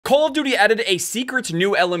Call of Duty added a secret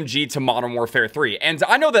new LMG to Modern Warfare 3, and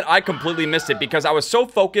I know that I completely missed it because I was so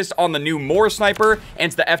focused on the new MWIII sniper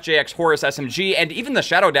and the FJX Horus SMG and even the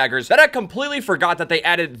Shadow Daggers that I completely forgot that they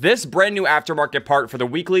added this brand new aftermarket part for the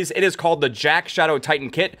weeklies. It is called the Jak Shadow Titan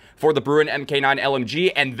Kit for the Bruen MK9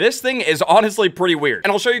 LMG, and this thing is honestly pretty weird,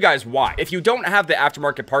 and I'll show you guys why. If you don't have the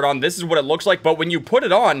aftermarket part on, this is what it looks like, but when you put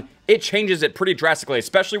it on, it changes it pretty drastically,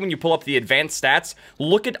 especially when you pull up the advanced stats.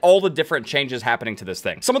 Look at all the different changes happening to this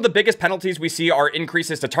thing. Some of the biggest penalties we see are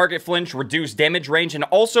increases to target flinch, reduced damage range, and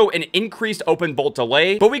also an increased open bolt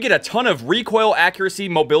delay, but we get a ton of recoil accuracy,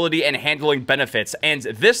 mobility, and handling benefits, and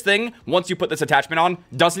this thing, once you put this attachment on,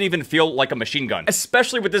 doesn't even feel like a machine gun,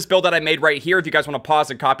 especially with this build that I made right here. If you guys want to pause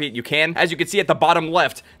and copy it, you can. As you can see at the bottom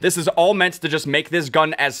left, this is all meant to just make this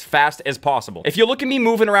gun as fast as possible. If you look at me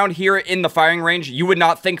moving around here in the firing range, you would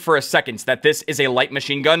not think for a second that this is a light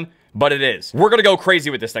machine gun, but it is. We're gonna go crazy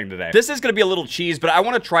with this thing today. This is gonna be a little cheese, but I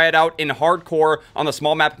want to try it out in hardcore on the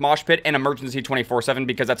small map mosh pit and emergency 24/7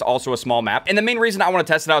 because that's also a small map. And the main reason I want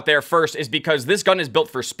to test it out there first is because this gun is built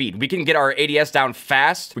for speed. We can get our ADS down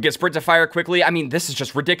fast. We get sprint to fire quickly. I mean, this is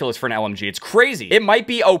just ridiculous for an LMG. It's crazy. It might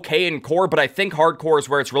be okay in core, but I think hardcore is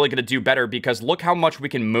where it's really gonna do better because look how much we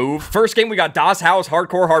can move. First game, we got Das Haus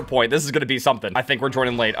Hardcore Hardpoint. This is gonna be something. I think we're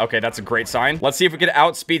joining late. Okay, that's a great sign. Let's see if we can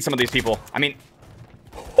outspeed some of these people. I mean,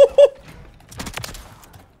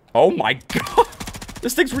 oh my god.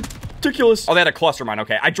 This thing's ridiculous. Oh, they had a cluster mine.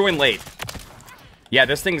 Okay, I joined late. Yeah,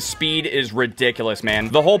 this thing's speed is ridiculous, man.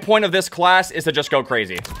 The whole point of this class is to just go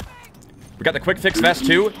crazy. We got the quick fix vest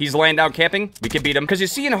too. He's laying down camping. We can beat him. Because you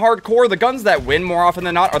see in hardcore, the guns that win more often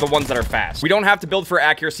than not are the ones that are fast. We don't have to build for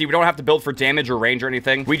accuracy. We don't have to build for damage or range or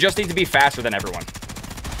anything. We just need to be faster than everyone.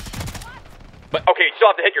 But, okay, you still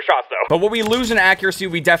have to hit your shots, though. But what we lose in accuracy,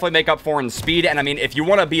 we definitely make up for in speed. And, I mean, if you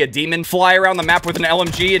want to be a demon, fly around the map with an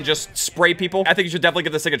LMG and just spray people, I think you should definitely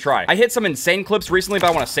give this thing a try. I hit some insane clips recently, but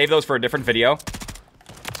I want to save those for a different video.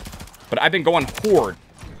 But I've been going horde.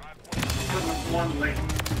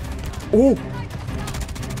 Ooh.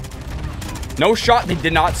 No shot. They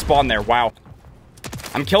did not spawn there. Wow.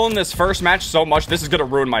 I'm killing this first match so much, this is gonna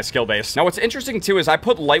ruin my skill base. Now, what's interesting, too, is I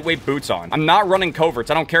put lightweight boots on. I'm not running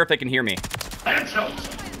coverts. I don't care if they can hear me.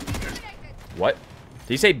 What?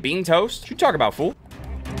 Did he say bean toast? What you talking about, fool?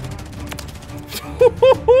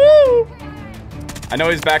 I know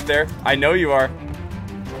he's back there. I know you are.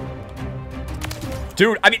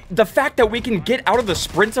 Dude, I mean, the fact that we can get out of the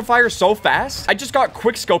sprint to fire so fast. I just got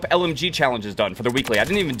quickscope LMG challenges done for the weekly. I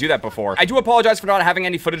didn't even do that before. I do apologize for not having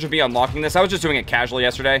any footage of me unlocking this. I was just doing it casually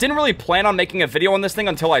yesterday. Didn't really plan on making a video on this thing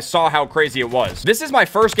until I saw how crazy it was. This is my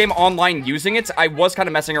first game online using it. I was kind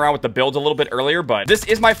of messing around with the build a little bit earlier, but this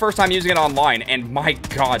is my first time using it online, and my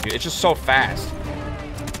god, dude, it's just so fast.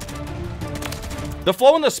 The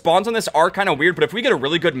flow and the spawns on this are kind of weird, but if we get a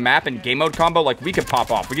really good map and game mode combo, like, we could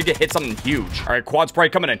pop off. We could get hit something huge. All right, quad spray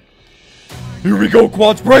coming in. Here we go,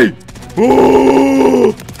 quad spray.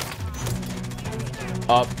 Ooh!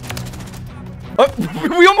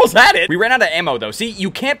 We almost had it. We ran out of ammo, though. See,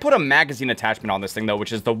 you can't put a magazine attachment on this thing, though,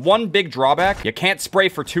 which is the one big drawback. You can't spray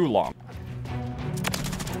for too long.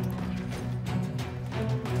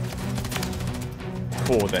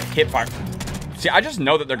 Cool, the hip fire. See, I just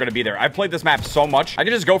know that they're going to be there. I've played this map so much. I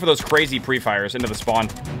can just go for those crazy pre-fires into the spawn.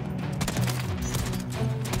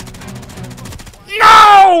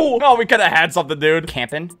 No! Oh, we could have had something, dude.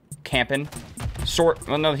 Camping. Sort.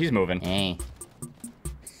 Well, no, he's moving. Hey.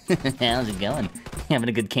 How's it going? Having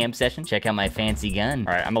a good camp session? Check out my fancy gun.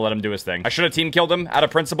 All right, I'm gonna let him do his thing. I should have team killed him out of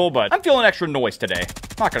principle, but I'm feeling extra noise today.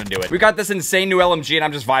 Not gonna do it. We got this insane new LMG, and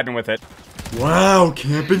I'm just vibing with it. Wow,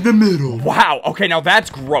 camping the middle. Wow. Okay, now that's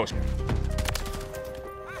gross.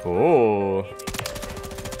 Oh.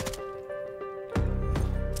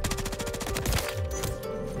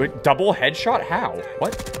 Wait, double headshot? How?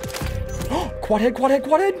 What? Quad head.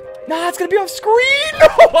 Nah, it's gonna be off screen.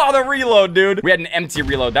 Oh, the reload, dude. We had an empty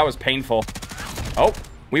reload. That was painful. Oh.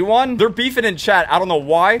 We won. They're beefing in chat. I don't know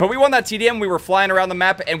why, but we won that TDM. We were flying around the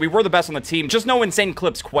map, and we were the best on the team. Just no insane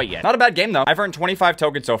clips quite yet. Not a bad game, though. I've earned 25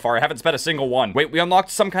 tokens so far. I haven't spent a single one. Wait, we unlocked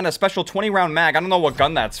some kind of special 20-round mag. I don't know what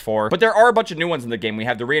gun that's for, but there are a bunch of new ones in the game. We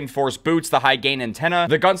have the reinforced boots, the high-gain antenna,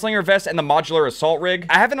 the gunslinger vest, and the modular assault rig.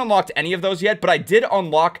 I haven't unlocked any of those yet, but I did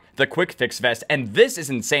unlock the quick fix vest, and this is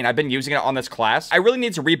insane. I've been using it on this class. I really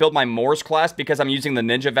need to rebuild my MWIII class because I'm using the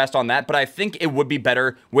ninja vest on that, but I think it would be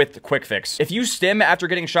better with quick fix. If you stim after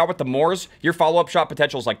getting shot with the MWIII, your follow-up shot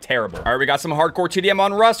potential is like terrible. All right, we got some hardcore TDM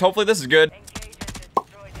on Rust. Hopefully this is good.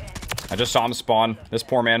 I just saw him spawn. This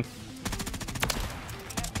poor man.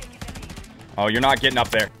 Oh, you're not getting up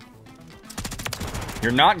there.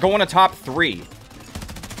 You're not going to top 3.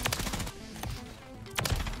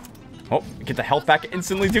 Oh, get the health back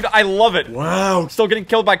instantly, dude. I love it. Wow. Still getting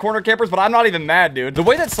killed by corner campers, but I'm not even mad, dude. The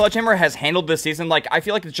way that Sledgehammer has handled this season, like, I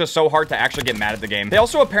feel like it's just so hard to actually get mad at the game. They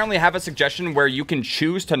also apparently have a suggestion where you can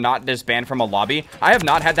choose to not disband from a lobby. I have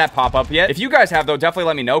not had that pop up yet. If you guys have, though, definitely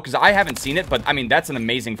let me know, because I haven't seen it, but, I mean, that's an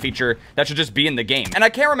amazing feature that should just be in the game. And I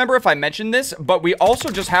can't remember if I mentioned this, but we also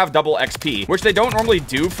just have double XP, which they don't normally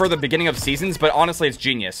do for the beginning of seasons, but honestly, it's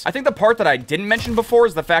genius. I think the part that I didn't mention before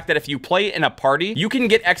is the fact that if you play in a party, you can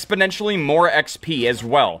get exponentially more XP as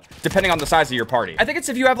well, depending on the size of your party. I think it's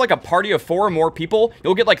if you have like a party of 4 or more people,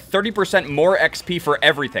 you'll get like 30% more XP for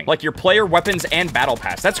everything, like your player, weapons, and battle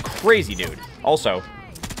pass. That's crazy, dude. Also,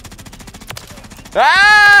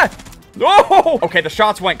 ah! No! Okay, the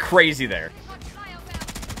shots went crazy there.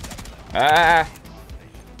 Ah.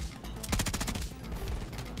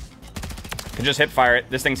 Can just hip fire it.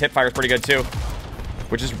 This thing's hip fire is pretty good too,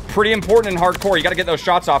 which is pretty important in hardcore. You got to get those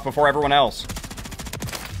shots off before everyone else.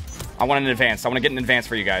 I want an advance. I want to get an advance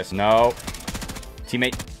for you guys. No.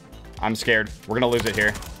 Teammate. I'm scared. We're going to lose it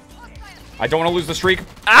here. I don't want to lose the streak.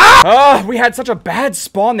 Ah! We had such a bad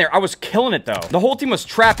spawn there. I was killing it, though. The whole team was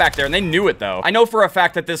trapped back there, and they knew it, though. I know for a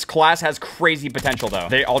fact that this class has crazy potential, though.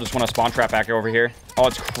 They all just want to spawn trap back over here. Oh,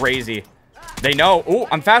 it's crazy. They know. Oh,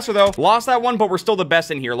 I'm faster, though. Lost that one, but we're still the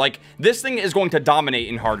best in here. Like, this thing is going to dominate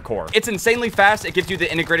in hardcore. It's insanely fast. It gives you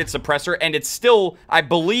the integrated suppressor, and it's still, I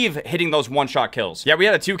believe, hitting those one-shot kills. Yeah, we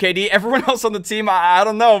had a 2KD. Everyone else on the team, I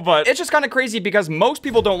don't know, but it's just kind of crazy because most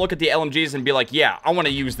people don't look at the LMGs and be like, yeah, I want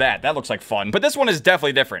to use that. That looks like fun. But this one is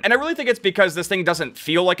definitely different. And I really think it's because this thing doesn't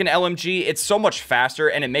feel like an LMG. It's so much faster,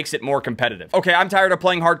 and it makes it more competitive. Okay, I'm tired of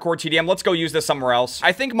playing hardcore TDM. Let's go use this somewhere else.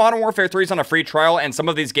 I think Modern Warfare 3 is on a free trial, and some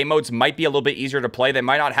of these game modes might be a little bit easier to play. They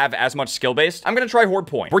might not have as much skill based. I'm gonna try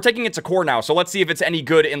Hordepoint. We're taking it to core now, so let's see if it's any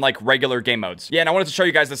good in like regular game modes. Yeah, and I wanted to show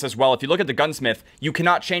you guys this as well. If you look at the gunsmith, you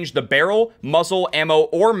cannot change the barrel, muzzle, ammo,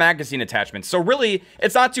 or magazine attachments. So really,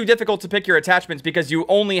 it's not too difficult to pick your attachments because you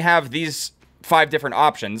only have these 5 different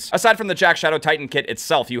options. Aside from the Jak Shadow Titan Kit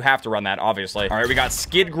itself, you have to run that, obviously. All right, we got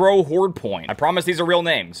Skidgrow Hordepoint. I promise these are real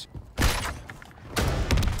names.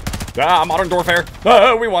 Ah, Modern Warfare.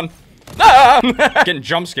 Ah, we won. Ah! Getting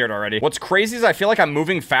jump scared already. What's crazy is I feel like I'm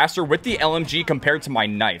moving faster with the LMG compared to my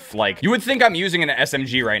knife. Like, you would think I'm using an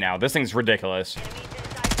SMG right now. This thing's ridiculous.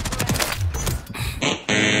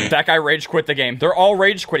 That guy rage quit the game. They're all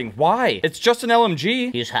rage quitting. Why? It's just an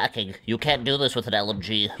LMG. He's hacking. You can't do this with an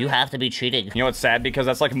LMG. You have to be cheating. You know what's sad? Because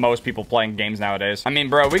that's like most people playing games nowadays. I mean,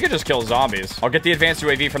 bro, we could just kill zombies. I'll get the advanced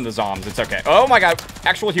UAV from the zombs. It's okay. Oh my god.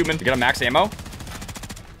 Actual human. You got a max ammo?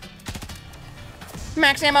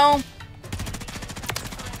 Max ammo.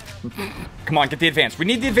 Come on, get the advance. We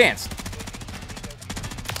need the advance.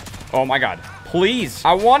 Oh my god. Please.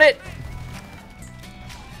 I want it.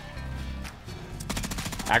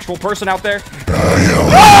 Actual person out there.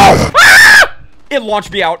 Oh! Ah! It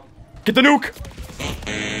launched me out. Get the nuke.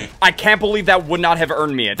 I can't believe that would not have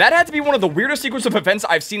earned me it. That had to be one of the weirdest sequence of events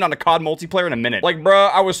I've seen on a COD multiplayer in a minute. Like,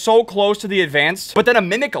 bruh, I was so close to the advance, but then a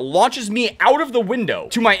mimic launches me out of the window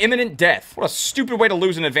to my imminent death. What a stupid way to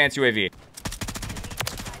lose an advanced UAV.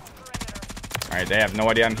 All right, they have no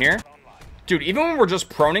idea I'm here. Dude, even when we're just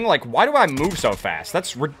proning, like, why do I move so fast?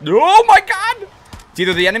 That's oh my god! It's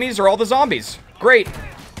either the enemies or all the zombies. Great.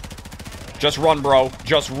 Just run, bro.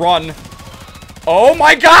 Just run. Oh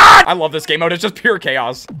my god! I love this game mode. It's just pure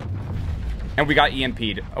chaos. And we got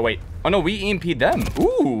EMP'd. Oh, wait. Oh, no, we EMP'd them.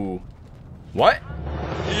 Ooh. What?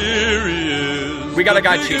 Here he is. We got a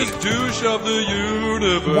guy cheating. Douche of the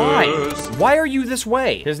universe. Why? Why are you this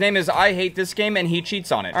way? His name is I Hate This Game, and he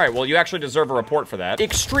cheats on it. All right, well, you actually deserve a report for that.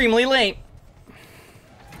 Extremely late.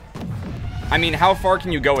 I mean, how far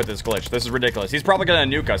can you go with this glitch? This is ridiculous. He's probably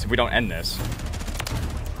gonna nuke us if we don't end this.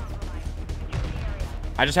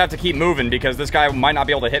 I just have to keep moving because this guy might not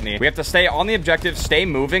be able to hit me. We have to stay on the objective, stay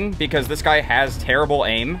moving because this guy has terrible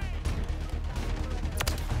aim.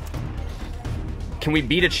 Can we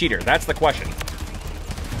beat a cheater? That's the question.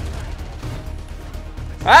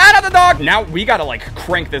 Ah, not the dog! Now we gotta, like,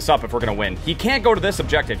 crank this up if we're gonna win. He can't go to this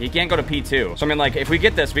objective. He can't go to P2. So, I mean, like, if we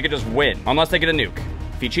get this, we could just win. Unless they get a nuke.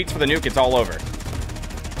 If he cheats for the nuke, it's all over.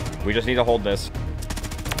 We just need to hold this.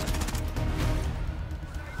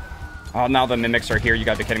 Oh, now the mimics are here. You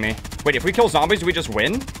gotta be kidding me. Wait, if we kill zombies, do we just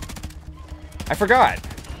win? I forgot.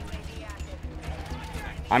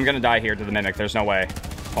 I'm gonna die here to the mimic. There's no way.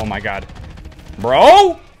 Oh my god.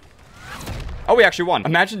 Bro? Oh, we actually won.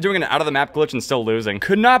 Imagine doing an out-of-the-map glitch and still losing.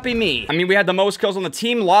 Could not be me. I mean, we had the most kills on the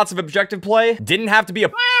team, lots of objective play. Didn't have to be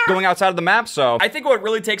a going outside of the map, so. I think what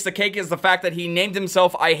really takes the cake is the fact that he named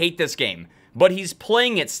himself I Hate This Game. but he's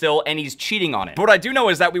playing it still and he's cheating on it. But what I do know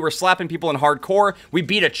is that we were slapping people in hardcore, we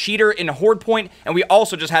beat a cheater in Hordepoint, and we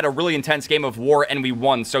also just had a really intense game of war and we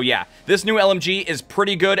won. So yeah, this new LMG is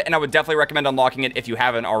pretty good and I would definitely recommend unlocking it if you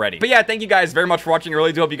haven't already. But yeah, thank you guys very much for watching. I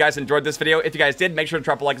really do hope you guys enjoyed this video. If you guys did, make sure to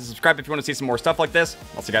drop a like and subscribe if you want to see some more stuff like this.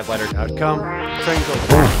 I'll see you guys later. Outcome. Train goes.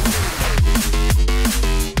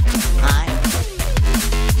 Hi.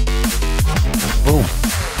 Boom.